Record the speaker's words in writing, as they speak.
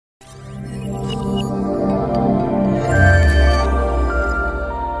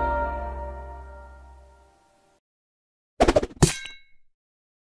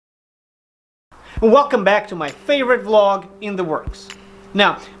Welcome back to my favorite vlog in the works.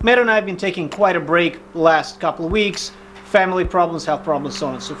 Now, Matt and I have been taking quite a break the last couple of weeks. Family problems, health problems, so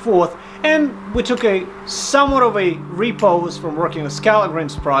on and so forth. And we took a somewhat of a repose from working on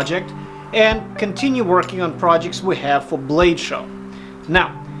Scaligrim's project and continue working on projects we have for Blade Show.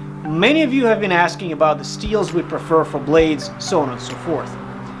 Now, many of you have been asking about the steels we prefer for blades, so on and so forth.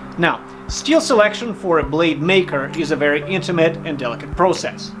 Now, steel selection for a blade maker is a very intimate and delicate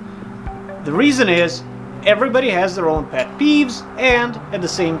process. The reason is, everybody has their own pet peeves, and at the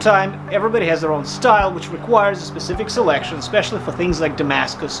same time, everybody has their own style, which requires a specific selection, especially for things like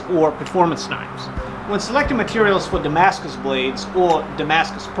Damascus or performance knives. When selecting materials for Damascus blades or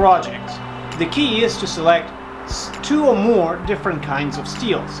Damascus projects, the key is to select 2 or more different kinds of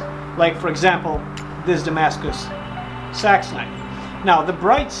steels. Like, for example, this Damascus sax knife. Now, the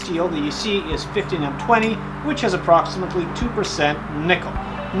bright steel that you see is 15M20, which has approximately 2% nickel.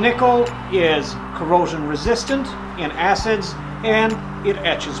 Nickel is corrosion resistant in acids and it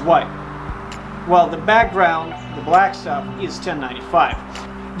etches white. While the background, the black stuff, is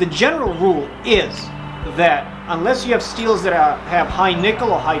 1095. The general rule is that unless you have steels that have high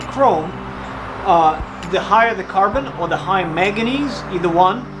nickel or high chrome, the higher the carbon or the high manganese, either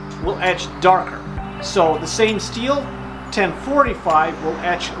one, will etch darker. So the same steel, 1045, will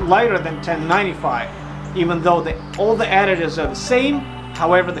etch lighter than 1095, even though all the additives are the same.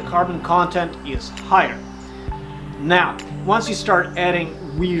 However, the carbon content is higher. Now, once you start adding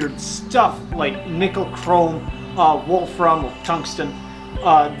weird stuff like nickel, chrome, wolfram, or tungsten,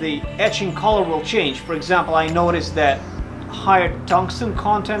 the etching color will change. For example, I noticed that higher tungsten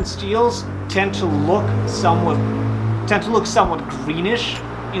content steels tend to look somewhat greenish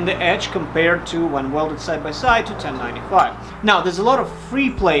in the edge compared to when welded side by side to 1095. Now, there's a lot of free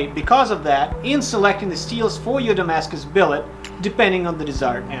play because of that in selecting the steels for your Damascus billet, depending on the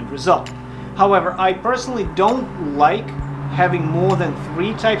desired end result. However, I personally don't like having more than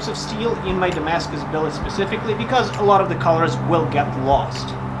 3 types of steel in my Damascus billet specifically, because a lot of the colors will get lost.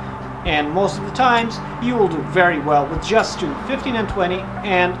 And most of the times, you will do very well with just 2 15M20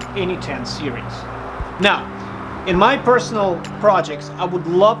 and any 10 series. Now, in my personal projects, I would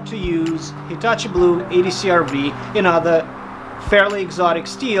love to use Hitachi Blue, ADCRV, and other fairly exotic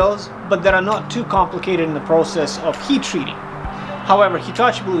steels, but that are not too complicated in the process of heat treating. However,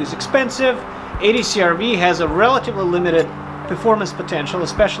 Hitachi Blue is expensive, ADCRV has a relatively limited performance potential,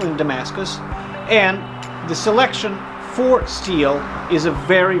 especially in Damascus, and the selection for steel is a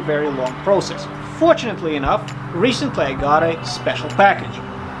very, very long process. Fortunately enough, recently I got a special package.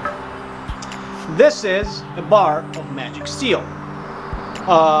 This is a bar of magic steel.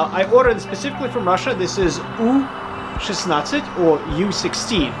 I ordered it specifically from Russia. This is U16 or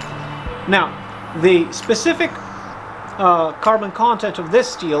U16. Now, the specific carbon content of this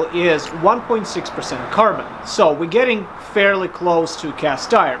steel is 1.6% carbon. So we're getting fairly close to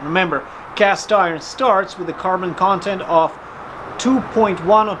cast iron. Remember, cast iron starts with a carbon content of 2.1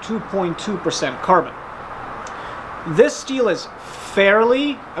 or 2.2% carbon. This steel is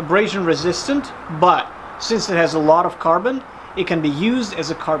fairly abrasion resistant, but since it has a lot of carbon, it can be used as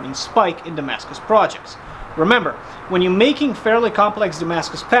a carbon spike in Damascus projects. Remember, when you're making fairly complex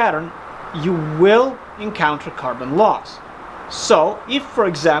Damascus pattern, you will encounter carbon loss. So, if for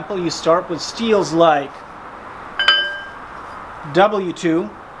example you start with steels like W2,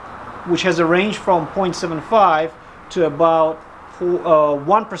 which has a range from 0.75 to about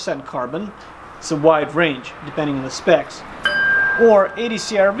 1% carbon, it's a wide range depending on the specs, or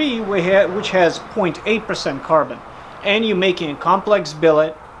ADCRV, which has 0.8% carbon, and you're making a complex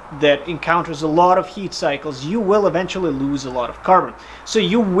billet that encounters a lot of heat cycles, you will eventually lose a lot of carbon. So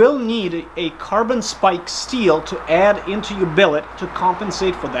you will need a carbon spike steel to add into your billet to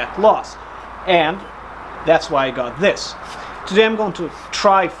compensate for that loss. And that's why I got this. Today I'm going to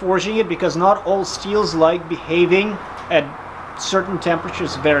try forging it, because not all steels like behaving at certain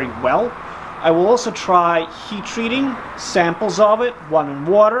temperatures very well. I will also try heat treating samples of it, one in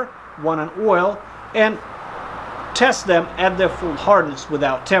water, one in oil, and test them at their full hardness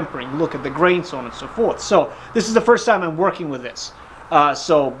without tempering, look at the grain, so on and so forth. So this is the first time I'm working with this,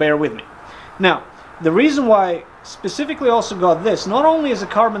 so bear with me. Now, the reason why I specifically also got this, not only as a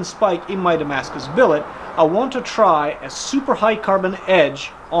carbon spike in my Damascus billet, I want to try a super high carbon edge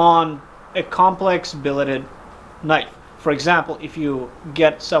on a complex billeted knife. For example, if you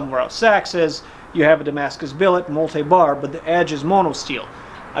get somewhere else saxes, you have a Damascus billet, multi-bar, but the edge is mono steel.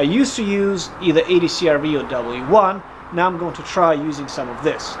 I used to use either ADCRV or W1. Now I'm going to try using some of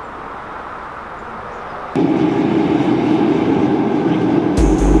this.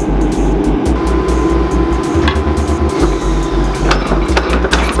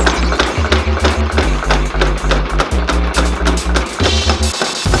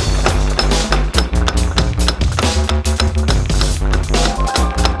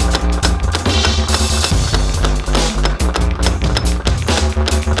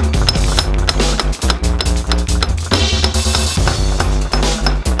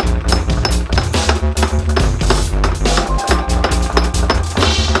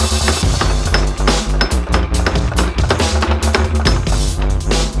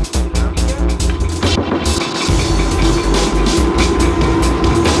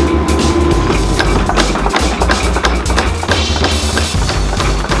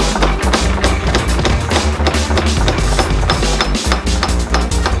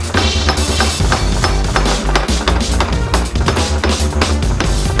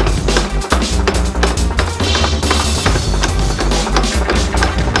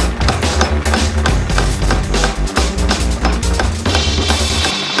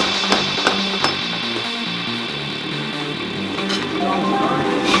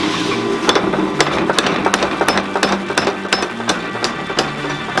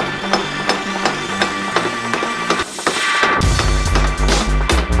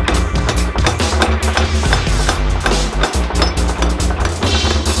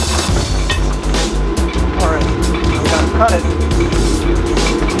 cut it.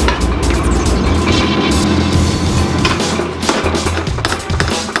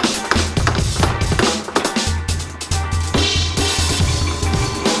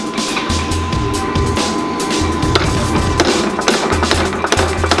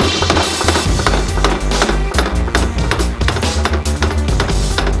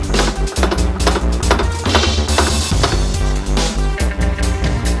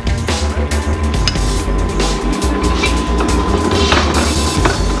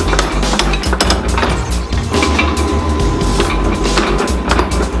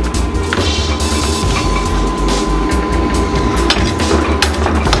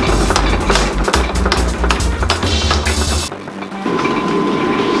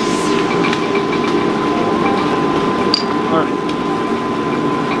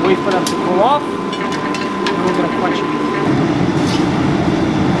 Wait for them to cool off, and we're going to quench it.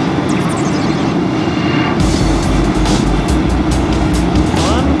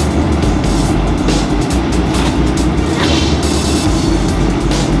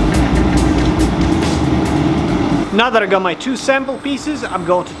 Now that I got my two sample pieces, I'm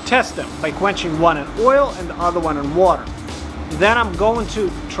going to test them by quenching one in oil and the other one in water. Then I'm going to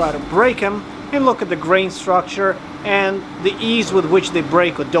try to break them and look at the grain structure and the ease with which they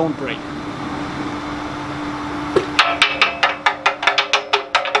break or don't break.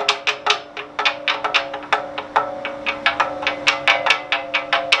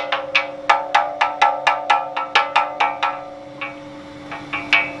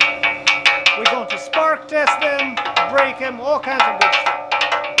 We're going to spark test them, break them, all kinds of good stuff.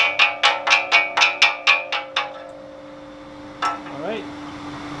 Alright,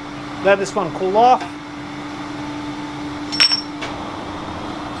 let this one cool off.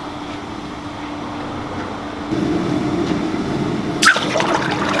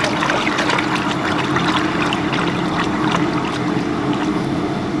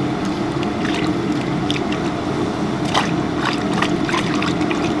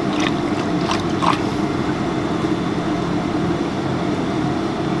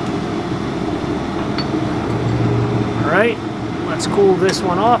 Alright, let's cool this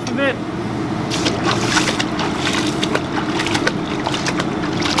one off a bit.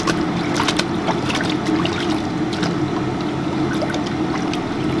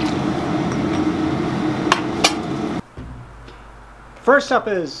 First up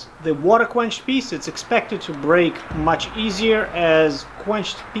is the water quenched piece. It's expected to break much easier as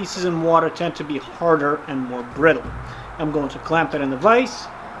quenched pieces in water tend to be harder and more brittle. I'm going to clamp it in the vise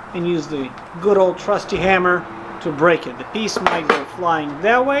and use the good old trusty hammer to break it. The piece might go flying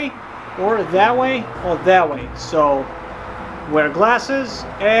that way or that way or that way. So wear glasses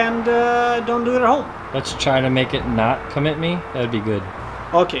and don't do it at home. Let's try to make it not come at me. That'd be good.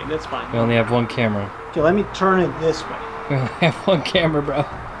 Okay, that's fine. We only have one camera. Okay, let me turn it this way. We only have one camera, bro.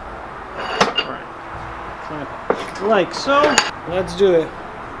 Alright. Clamp it like so. Let's do it.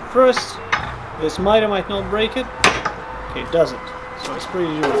 First, this might or might not break it. Okay, it doesn't. So it's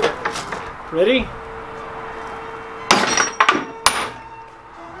pretty doable. Ready?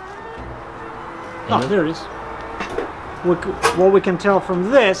 Oh, there it is. What we can tell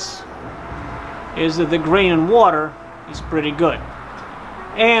from this is that the grain in water is pretty good.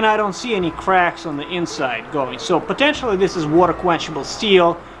 And I don't see any cracks on the inside going. So potentially this is water quenchable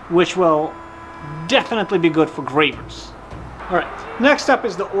steel, which will definitely be good for gravers. Alright, next up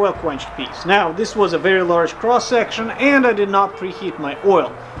is the oil quenched piece. Now, this was a very large cross section and I did not preheat my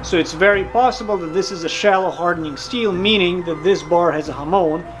oil. So it's very possible that this is a shallow hardening steel, meaning that this bar has a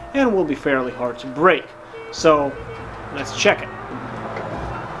hamon and will be fairly hard to break. So let's check it.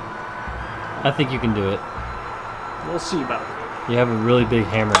 I think you can do it. We'll see about it. You have a really big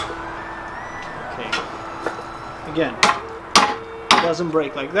hammer. Okay. Again, it doesn't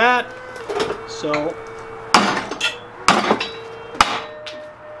break like that. So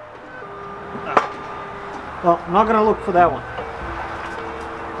well, I'm not gonna look for that one.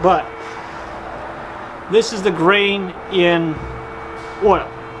 But this is the grain in oil.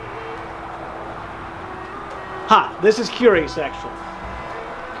 This is curious actually.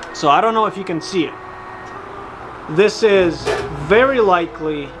 So I don't know if you can see it. This is very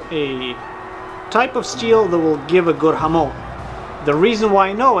likely a type of steel that will give a good hamon. The reason why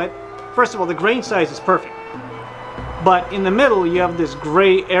I know it, first of all, the grain size is perfect. But in the middle you have this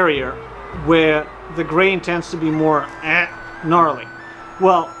gray area where the grain tends to be more gnarly.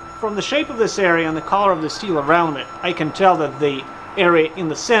 Well, from the shape of this area and the color of the steel around it, I can tell that the area in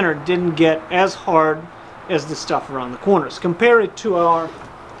the center didn't get as hard as the stuff around the corners. Compare it to our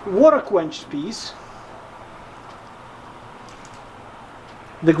water quenched piece.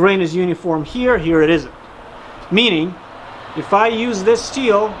 The grain is uniform here, here it isn't. Meaning if I use this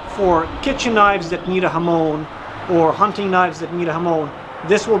steel for kitchen knives that need a hamon or hunting knives that need a hamon,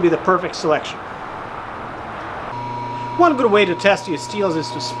 this will be the perfect selection. One good way to test your steels is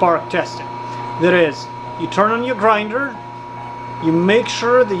to spark test it. That is, you turn on your grinder, you make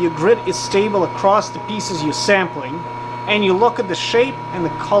sure that your grit is stable across the pieces you're sampling, and you look at the shape and the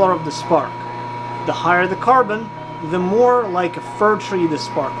color of the spark. The higher the carbon, the more like a fir tree the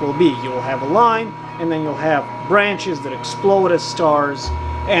spark will be. You'll have a line, and then you'll have branches that explode as stars,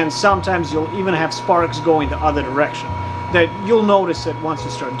 and sometimes you'll even have sparks going the other direction. That you'll notice it once you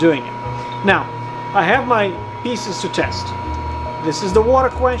start doing it. Now, I have my pieces to test. This is the water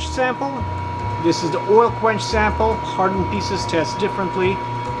quenched sample. This is the oil quenched sample. Hardened pieces test differently.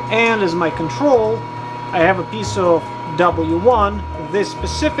 And as my control, I have a piece of W1. This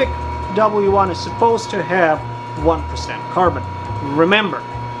specific W1 is supposed to have 1% carbon. Remember,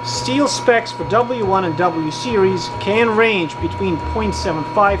 steel specs for W1 and W series can range between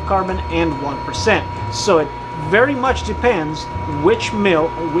 0.75 carbon and 1%. So it very much depends which mill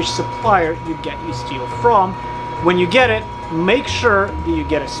or which supplier you get your steel from. When you get it, make sure that you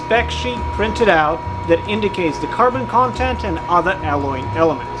get a spec sheet printed out that indicates the carbon content and other alloying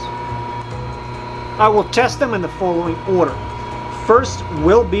elements. I will test them in the following order. First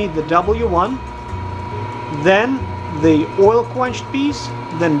will be the W1, then the oil quenched piece,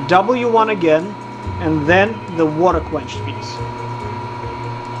 then W1 again, and then the water quenched piece.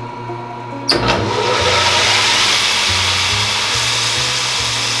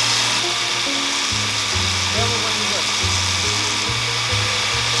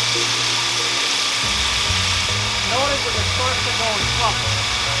 Notice that the sparks are going up.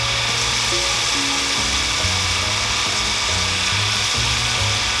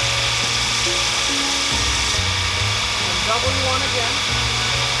 W1 again.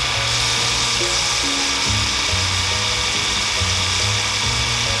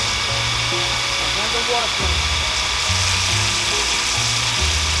 And then the water quench.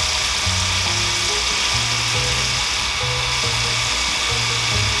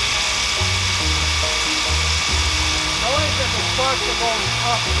 Notice that the sparks are going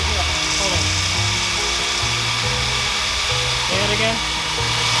up here. Hold on. Say it again.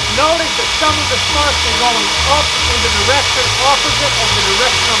 Notice that some of the sparks are going up in the direction opposite of the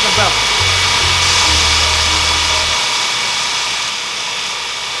direction of the belt.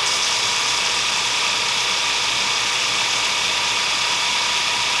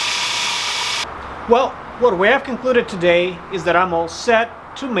 Well, what we have concluded today is that I'm all set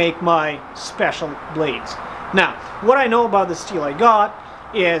to make my special blades. Now, what I know about the steel I got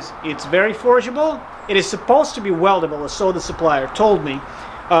is it's very forgeable. It is supposed to be weldable, or so the supplier told me.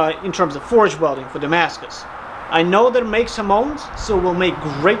 In terms of forge welding for Damascus. I know that it makes hamons, so we'll make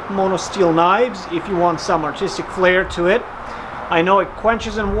great monosteel knives if you want some artistic flair to it. I know it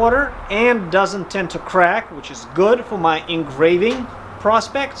quenches in water and doesn't tend to crack, which is good for my engraving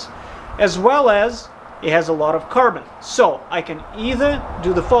prospects, as well as it has a lot of carbon. So I can either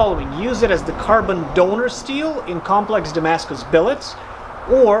do the following: use it as the carbon donor steel in complex Damascus billets,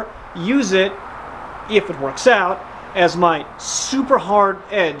 or use it, if it works out, as my super hard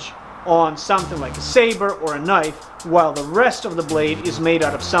edge on something like a saber or a knife, while the rest of the blade is made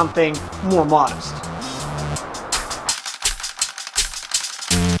out of something more modest.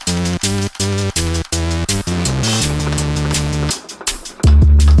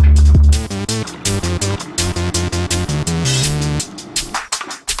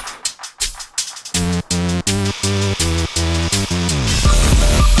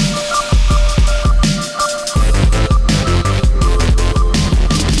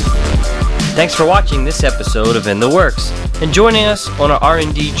 Thanks for watching this episode of In the Works and joining us on our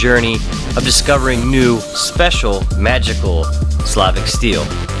R&D journey of discovering new, special, magical Slavic steel.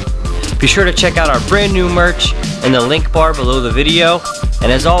 Be sure to check out our brand new merch in the link bar below the video.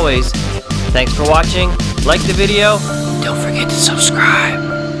 And as always, thanks for watching. Like the video. Don't forget to subscribe.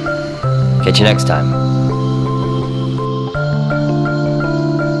 Catch you next time.